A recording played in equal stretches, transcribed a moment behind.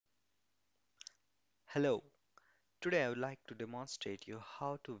Hello, today I would like to demonstrate you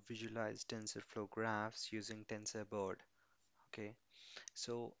how to visualize TensorFlow graphs using Tensor-board. Okay,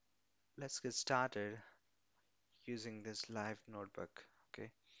 so let's get started using this live notebook. Okay,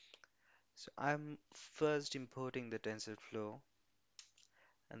 so I'm first importing the TensorFlow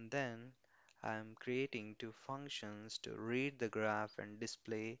and then I'm creating two functions to read the graph and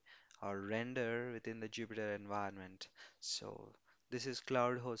display or render within the Jupyter environment. So this is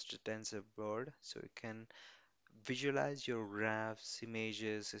cloud-hosted TensorBoard, so you can visualize your graphs,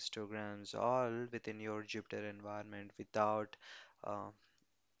 images, histograms all within your Jupyter environment without uh,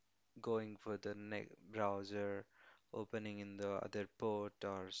 going for the browser, opening in the other port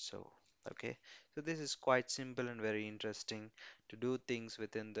or so. Okay, so this is quite simple and very interesting to do things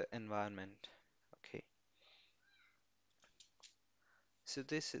within the environment. Okay, so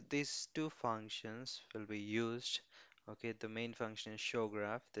these two functions will be used. Okay, the main function is show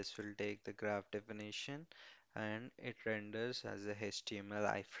graph. This will take the graph definition and it renders as a HTML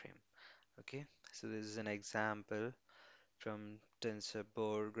iframe. Okay, so this is an example from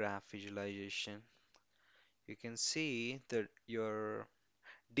TensorBoard graph visualization. You can see that your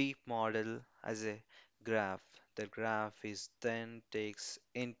deep model as a graph. The graph is then takes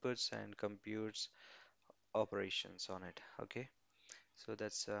inputs and computes operations on it. Okay, so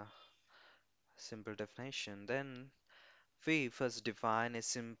that's a simple definition. Then we first define a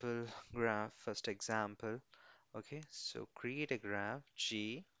simple graph, first example. Okay, so create a graph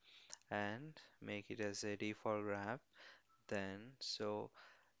G and make it as a default graph. Then, so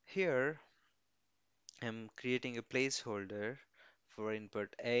here I'm creating a placeholder for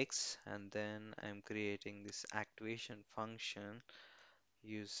input X and then I'm creating this activation function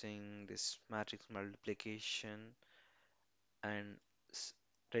using this matrix multiplication and s-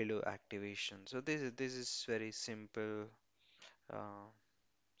 ReLU activation. So this is very simple. Uh,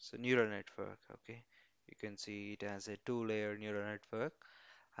 so neural network. Okay, you can see it as a two-layer neural network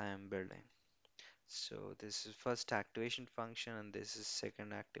I am building. So this is first activation function and this is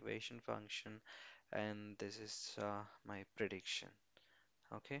second activation function and this is my prediction.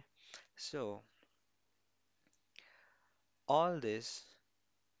 Okay, so all this,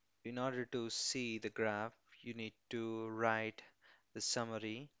 in order to see the graph, you need to write the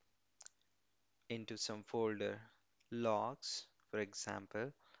summary into some folder, logs, for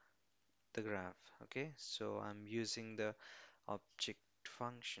example, the graph. Okay, so I'm using the object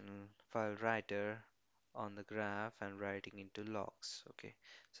function file writer on the graph and writing into logs. Okay,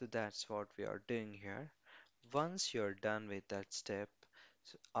 so that's what we are doing here. Once you're done with that step,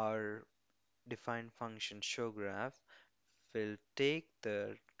 our defined function show graph will take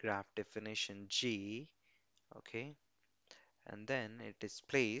the graph definition G, okay, and then it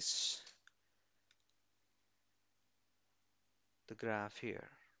displays the graph here.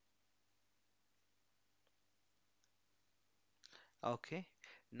 Okay,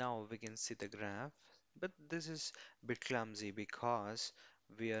 now we can see the graph, but this is a bit clumsy because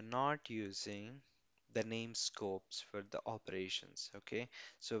we are not using the name scopes for the operations. Okay,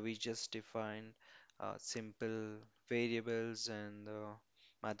 so we just define simple variables and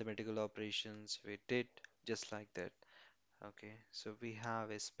mathematical operations. We did just like that. Okay, so we have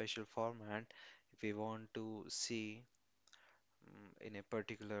a special format if we want to see in a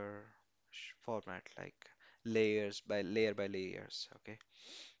particular format like layers by layer by layers. Okay,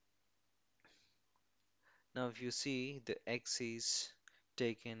 now if you see the x is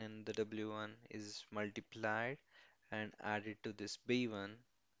taken and the w1 is multiplied and added to this b1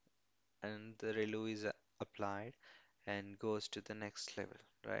 and the ReLU is applied and goes to the next level,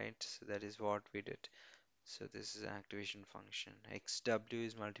 right? So that is what we did. So this is an activation function. XW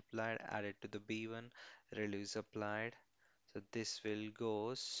is multiplied, added to the B1, ReLU is applied. So this will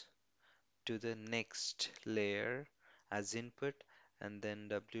goes to the next layer as input and then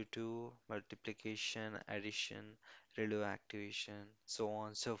W2 multiplication, addition, ReLU activation, so on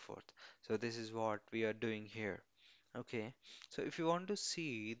and so forth. So this is what we are doing here. Okay, so if you want to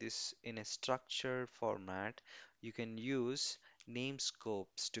see this in a structured format, you can use name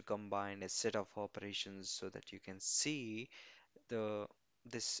scopes to combine a set of operations so that you can see the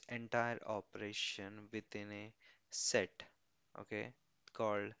this entire operation within a set, okay,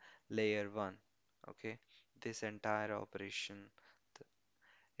 called layer 1. Okay, this entire operation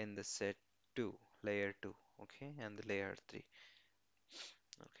in the set 2, layer 2, okay, and the layer 3.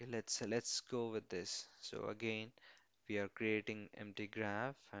 Okay, let's go with this. So again, we are creating empty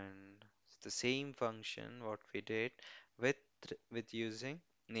graph and the same function what we did with with using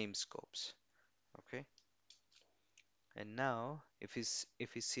name scopes. Okay, and now if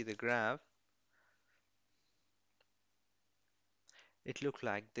you see the graph, it look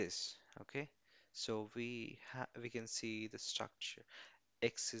like this. Okay, So we can see the structure.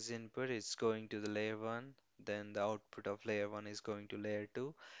 X is input, it's going to the layer 1, then the output of layer 1 is going to layer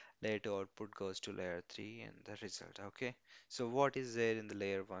 2 output goes to layer 3, and the result. Okay, so what is there in the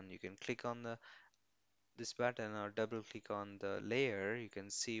layer 1? You can click on the this button or double click on the layer. You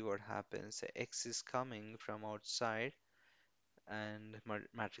can see what happens. The X is coming from outside, and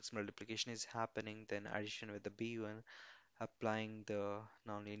matrix multiplication is happening, then addition with the B1, applying the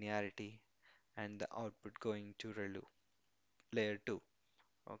nonlinearity, and the output going to layer 2.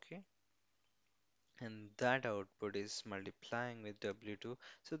 Okay, and that output is multiplying with W2.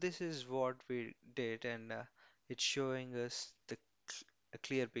 So this is what we did, and it's showing us a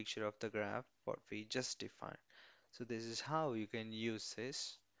clear picture of the graph what we just defined. So this is how you can use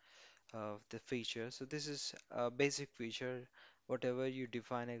this the feature. So this is a basic feature. Whatever you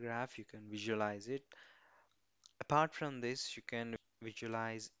define a graph, you can visualize it. Apart from this, you can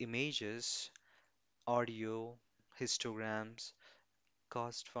visualize images, audio, histograms,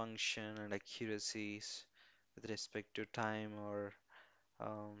 cost function, and accuracies with respect to time or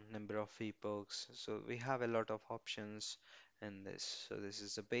number of epochs. So we have a lot of options in this. So this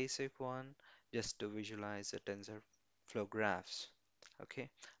is the basic one just to visualize the TensorFlow graphs. Okay,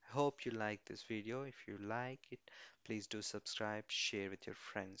 I hope you like this video. If you like it, please do subscribe, share with your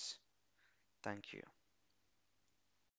friends. Thank you.